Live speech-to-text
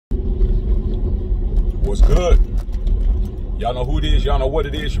What's good? Y'all know who it is. Y'all know what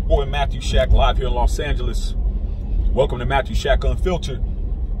it is. Your boy Matthew Shack, live here in Los Angeles. Welcome to Matthew Shack Unfiltered.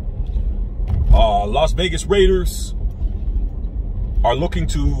 Las Vegas Raiders are looking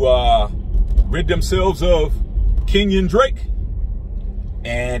to rid themselves of Kenyan Drake,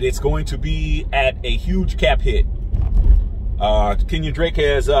 and it's going to be at a huge cap hit. Kenyan Drake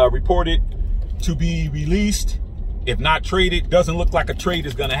has reported to be released, if not traded. Doesn't look like a trade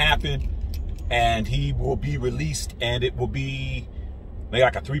is going to happen, and he will be released, and it will be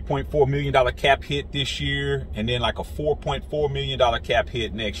like a $3.4 million cap hit this year, and then like a $4.4 million cap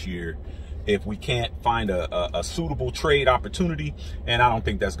hit next year if we can't find a suitable trade opportunity. And I don't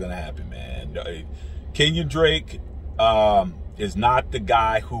think that's going to happen, man. Kenyan Drake is not the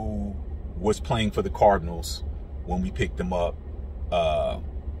guy who was playing for the Cardinals when we picked him up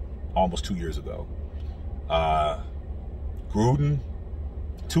almost 2 years ago. Gruden,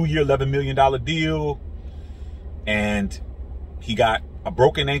 2-year, $11 million deal, and he got a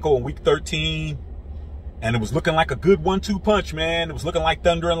broken ankle in week 13, and it was looking like a good 1-2 punch, man. It was looking like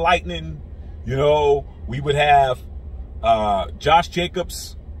thunder and lightning. You know, we would have Josh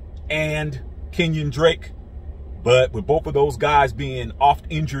Jacobs and Kenyan Drake, but with both of those guys being oft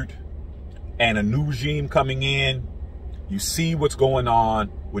injured and a new regime coming in, you see what's going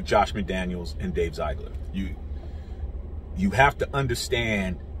on with Josh McDaniels and Dave Ziegler. You have to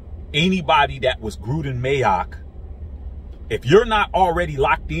understand, anybody that was Gruden Mayock, if you're not already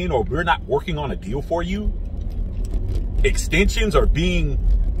locked in or we're not working on a deal for you, extensions are being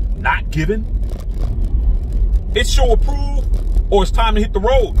not given, it's show approved or it's time to hit the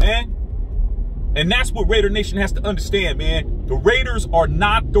road, man. And that's what Raider Nation has to understand, man. The Raiders are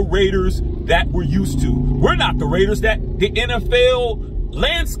not the Raiders that we're used to. We're not the Raiders that the NFL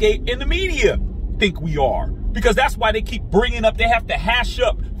landscape and the media think we are. Because that's why they keep bringing up, they have to hash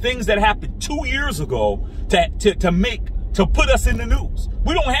up things that happened 2 years ago to put us in the news.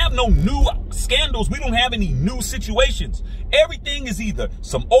 We don't have no new scandals. We don't have any new situations. Everything is either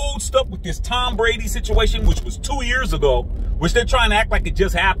some old stuff with this Tom Brady situation, which was 2 years ago, which they're trying to act like it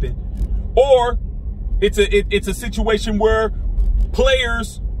just happened, or it's a situation where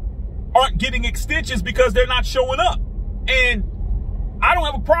players aren't getting extensions because they're not showing up. And I don't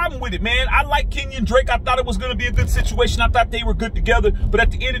have a problem with it, man. I like Kenyan Drake. I thought it was going to be a good situation. I thought they were good together. But at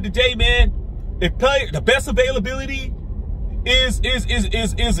the end of the day, man, if the best availability is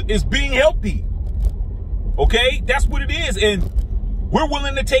being healthy. Okay? That's what it is. And we're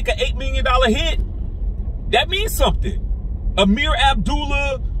willing to take an $8 million hit. That means something. Amir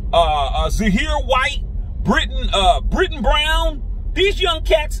Abdullah, Zahir White, Britton Brown, these young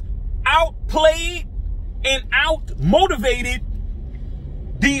cats outplayed and out-motivated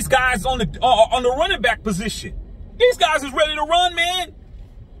these guys on the running back position. These guys is ready to run, man.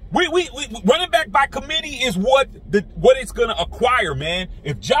 We running back by committee is what it's gonna acquire, man.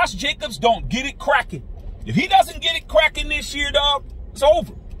 If Josh Jacobs don't get it cracking, if he doesn't get it cracking this year, dog, it's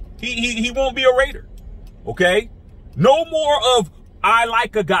over. He won't be a Raider. Okay? No more of I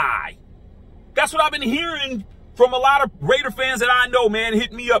like a guy. That's what I've been hearing from a lot of Raider fans that I know, man.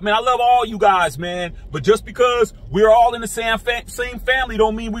 Hit me up, man. I love all you guys, man. But just because we're all in the same family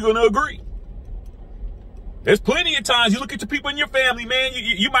don't mean we're going to agree. There's plenty of times you look at your people in your family, man.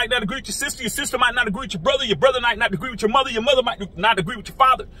 You might not agree with your sister might not agree with your brother might not agree with your mother might not agree with your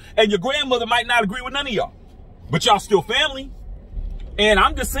father, and your grandmother might not agree with none of y'all. But y'all still family. And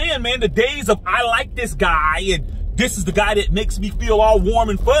I'm just saying, man, the days of I like this guy and this is the guy that makes me feel all warm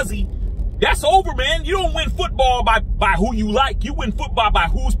and fuzzy, that's over, man. You don't win football by who you like. You win football by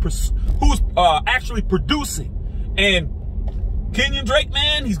who's actually producing. And Kenyan Drake,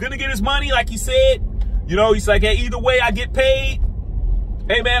 man, he's going to get his money, like he said. You know, he's like, hey, either way I get paid.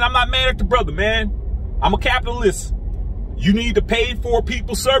 Hey, man, I'm not mad at the brother, man. I'm a capitalist. You need to pay for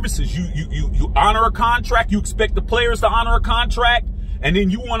people's services. You honor a contract. You expect the players to honor a contract. And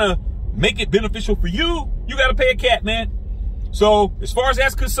then you want to make it beneficial for you. You got to pay a cat, man. So as far as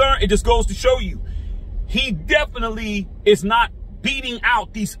that's concerned, it just goes to show you, he definitely is not beating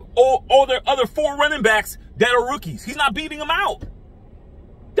out these other 4 running backs that are rookies. He's not beating them out.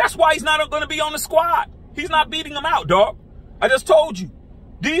 That's why he's not going to be on the squad. He's not beating them out, dog. I just told you.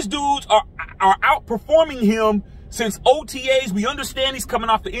 These dudes are outperforming him since OTAs. We understand he's coming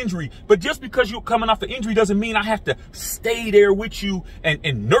off the injury, but just because you're coming off the injury doesn't mean I have to stay there with you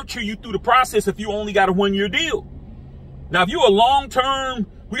and nurture you through the process if you only got a 1-year deal. Now, if you're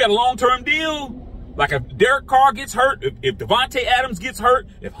we got a long-term deal, like if Derek Carr gets hurt, if Devontae Adams gets hurt,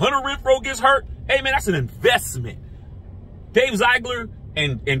 if Hunter Renfrow gets hurt, hey, man, that's an investment. Dave Ziegler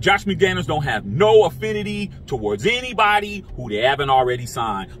And Josh McDaniels don't have no affinity towards anybody who they haven't already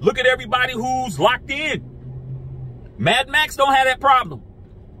signed. Look at everybody who's locked in. Mad Max don't have that problem.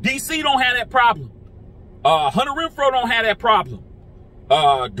 DC don't have that problem. Hunter Renfrow don't have that problem.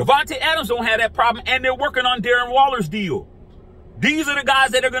 Devontae Adams don't have that problem, and they're working on Darren Waller's deal. These are the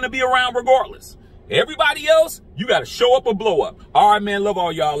guys that are going to be around regardless. Everybody else, you got to show up or blow up. All right, man. Love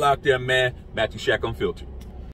all y'all out there, man. Matthew Shack Unfiltered.